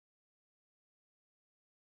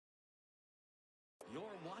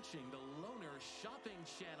watching the Loner Shopping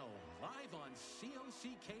Channel live on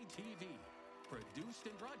COCK TV, produced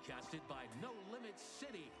and broadcasted by Nolimit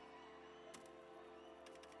City.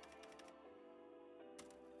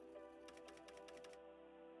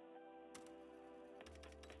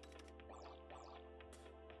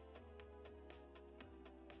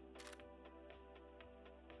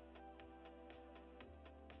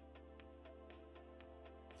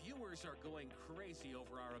 Viewers are going crazy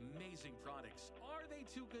over our amazing products. Are they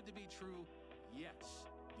too good to be true? Yes.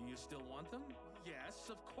 Do you still want them? Yes,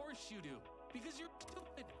 of course you do. Because you're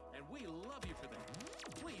stupid, and we love you for that.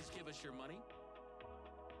 Please give us your money.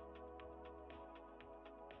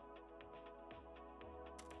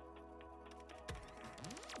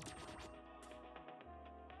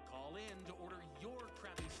 Call in to order your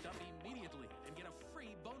crappy stuff immediately and get a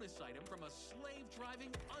free bonus item from a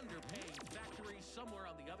slave-driving, underpaying factory somewhere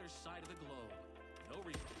on the other side of the globe. No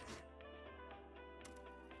refunds.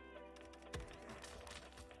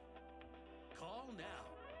 Call now.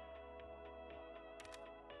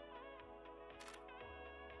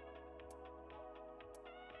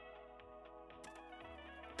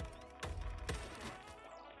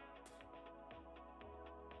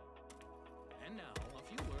 And now, a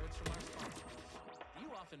few words from our sponsors. Do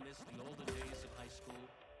you often miss the olden days of high school?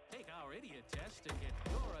 Take our idiot test and get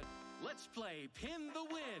your... Let's play Pin the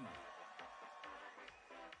Win!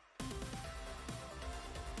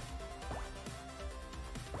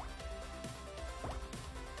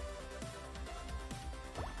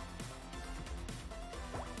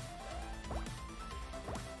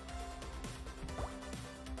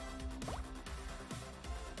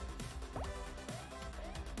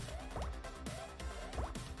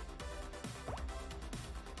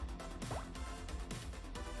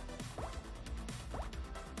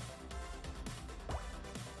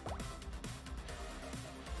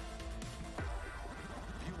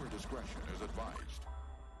 Discretion is advised.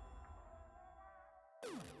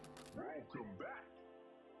 Welcome back.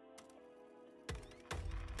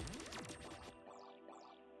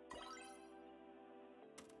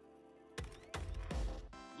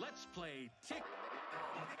 Let's play Tick,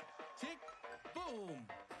 Tick, Boom.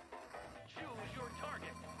 Choose your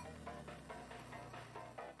target.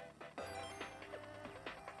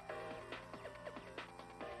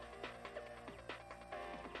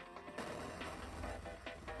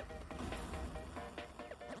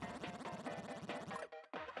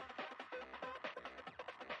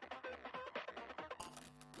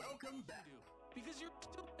 Welcome back. Because you're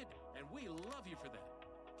stupid, and we love you for that.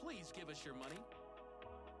 Please give us your money.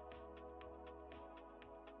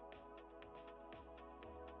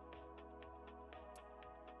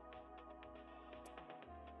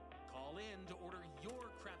 Call in to order your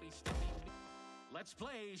crappy stuff. Let's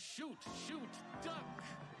play Shoot, Shoot, Duck.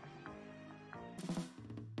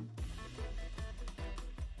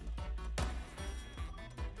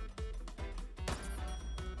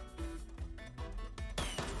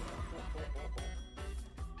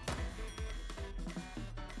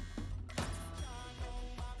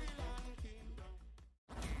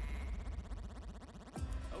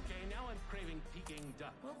 Okay, now I'm craving Peking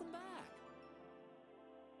duck. Welcome back.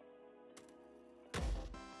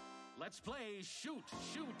 Let's play Shoot,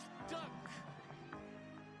 Shoot, Duck.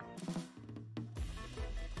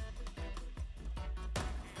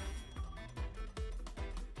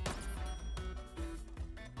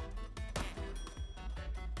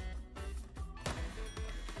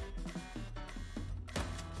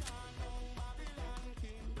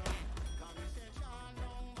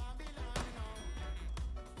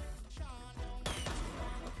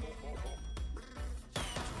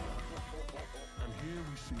 And here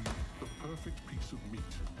we see the perfect piece of meat,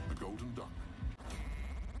 the golden duck.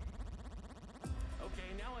 Okay,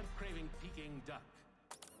 now I'm craving Peking duck.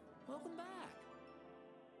 Welcome back.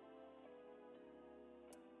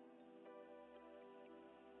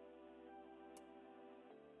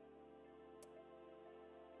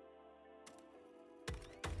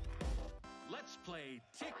 Let's play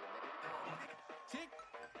Tick, Tick,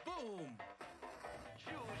 Boom.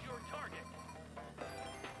 Choose your target.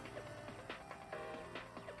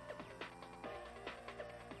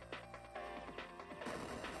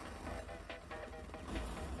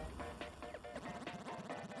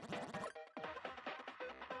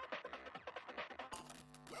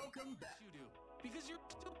 Welcome back. You do. Because you're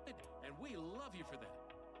stupid, and we love you for that.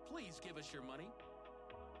 Please give us your money.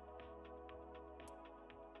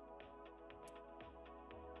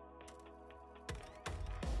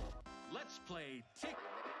 Let's play Tick,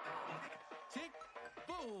 Tick,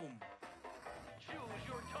 Boom. Choose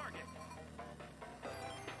your target.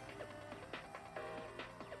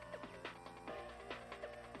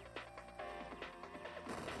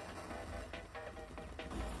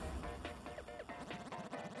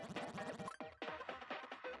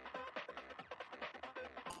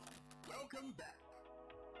 Welcome back.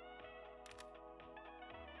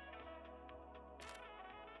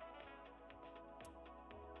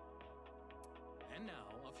 And now,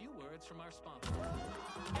 a few words from our sponsor.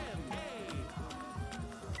 M.A.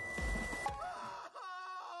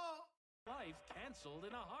 Life canceled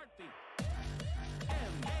in a heartbeat.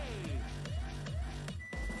 M.A.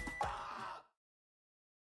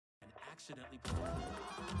 And accidentally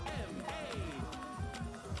M.A.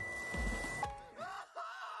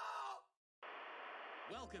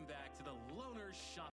 Welcome back to the Loner Shop.